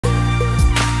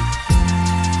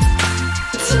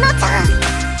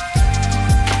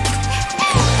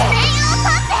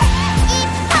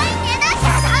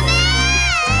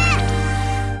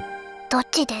どっ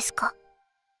ちですか?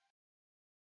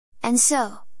 And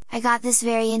so, I got this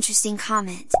very interesting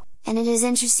comment, and it is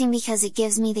interesting because it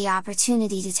gives me the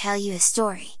opportunity to tell you a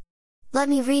story. Let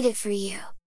me read it for you.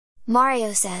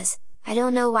 Mario says, I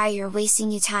don't know why you're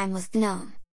wasting your time with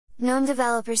Gnome. Gnome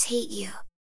developers hate you.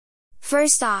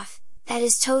 First off, that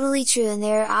is totally true and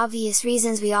there are obvious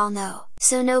reasons we all know,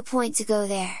 so no point to go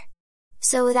there.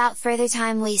 So without further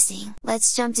time wasting,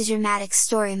 let's jump to dramatic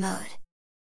story mode.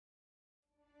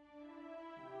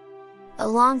 A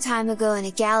long time ago in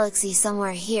a galaxy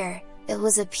somewhere here, it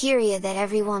was a period that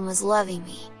everyone was loving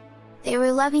me. They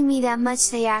were loving me that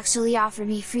much they actually offered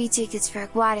me free tickets for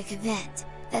aquatic event,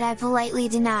 that I politely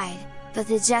denied, but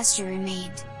the gesture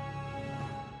remained.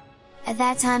 At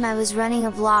that time I was running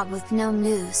a blog with Gnome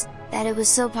News, that it was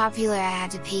so popular I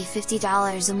had to pay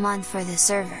 $50 a month for the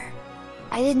server.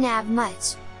 I didn't have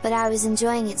much, but I was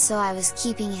enjoying it so I was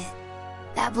keeping it.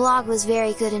 That blog was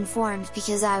very good informed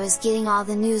because I was getting all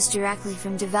the news directly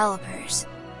from developers.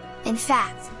 In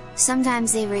fact,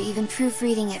 sometimes they were even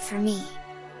proofreading it for me.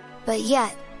 But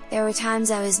yet, there were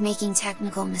times I was making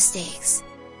technical mistakes.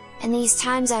 And these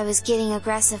times I was getting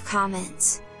aggressive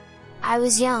comments. I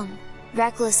was young,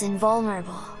 reckless and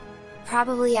vulnerable.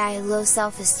 Probably I had low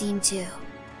self-esteem too.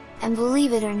 And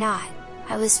believe it or not,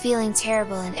 I was feeling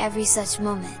terrible in every such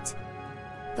moment.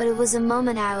 But it was a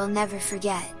moment I will never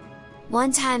forget.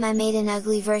 One time I made an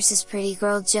ugly versus pretty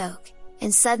girl joke,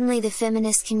 and suddenly the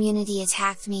feminist community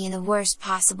attacked me in the worst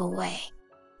possible way.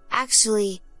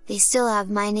 Actually, they still have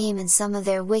my name in some of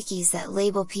their wikis that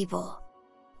label people.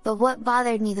 But what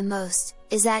bothered me the most,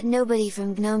 is that nobody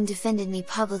from Gnome defended me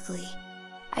publicly.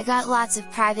 I got lots of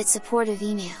private supportive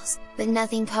emails, but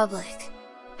nothing public.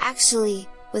 Actually,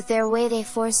 with their way they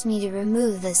forced me to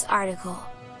remove this article.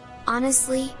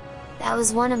 Honestly, that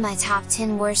was one of my top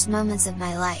 10 worst moments of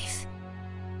my life.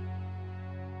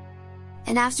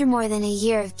 And after more than a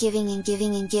year of giving and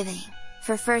giving and giving,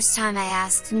 for first time I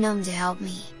asked Gnome to help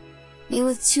me. Me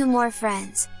with 2 more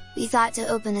friends, we thought to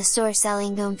open a store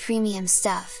selling Gnome premium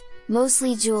stuff,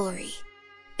 mostly jewelry.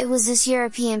 It was this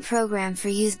European program for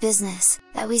youth business,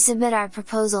 that we submit our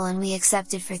proposal and we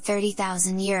accepted for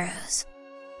 30,000 euros.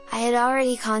 I had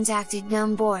already contacted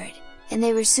Gnome board, and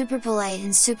they were super polite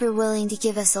and super willing to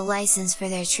give us a license for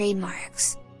their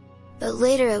trademarks. But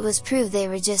later it was proved they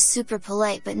were just super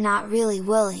polite but not really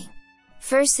willing.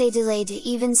 First they delayed to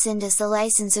even send us a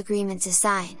license agreement to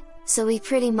sign, so we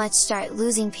pretty much start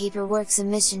losing paperwork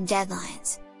submission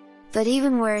deadlines. But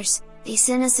even worse, they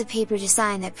sent us a paper to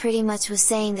sign that pretty much was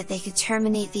saying that they could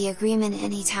terminate the agreement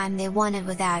anytime they wanted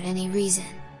without any reason.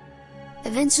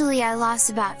 Eventually I lost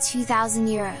about 2,000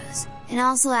 euros, and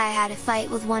also I had a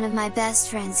fight with one of my best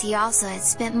friends. He also had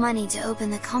spent money to open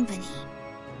the company.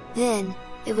 Then,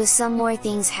 it was some more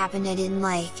things happened I didn't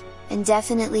like, and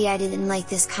definitely I didn't like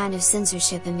this kind of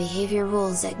censorship and behavior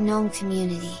rules that Gnome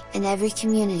community, and every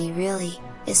community really,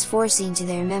 is forcing to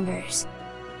their members.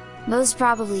 Most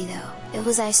probably though, it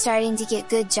was I starting to get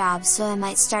good jobs so I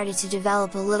might started to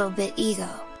develop a little bit ego,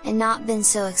 and not been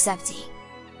so accepting.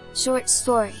 Short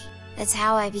story, that's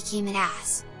how I became an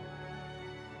ass.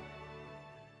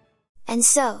 And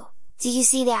so, do you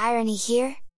see the irony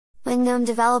here? When Gnome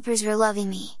developers were loving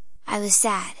me, I was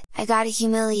sad, I got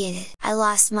humiliated, I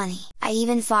lost money, I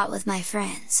even fought with my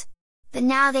friends. But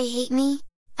now they hate me?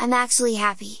 I'm actually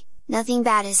happy, nothing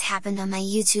bad has happened on my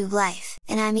YouTube life,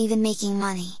 and I'm even making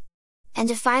money. And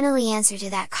to finally answer to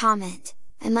that comment,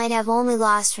 I might have only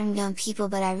lost from Gnome people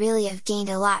but I really have gained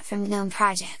a lot from Gnome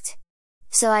project.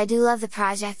 So I do love the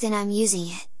project and I'm using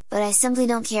it, but I simply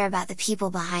don't care about the people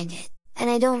behind it, and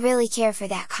I don't really care for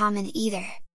that comment either.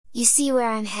 You see where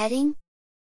I'm heading?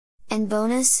 And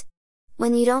bonus?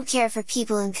 When you don't care for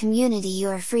people in community you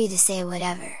are free to say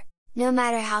whatever, no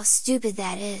matter how stupid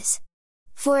that is.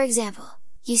 For example,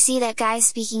 you see that guy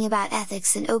speaking about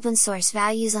ethics and open source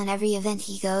values on every event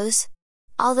he goes?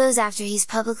 All those after he's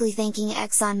publicly thanking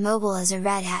ExxonMobil as a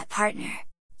Red Hat partner.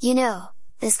 You know,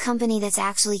 this company that's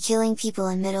actually killing people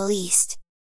in Middle East.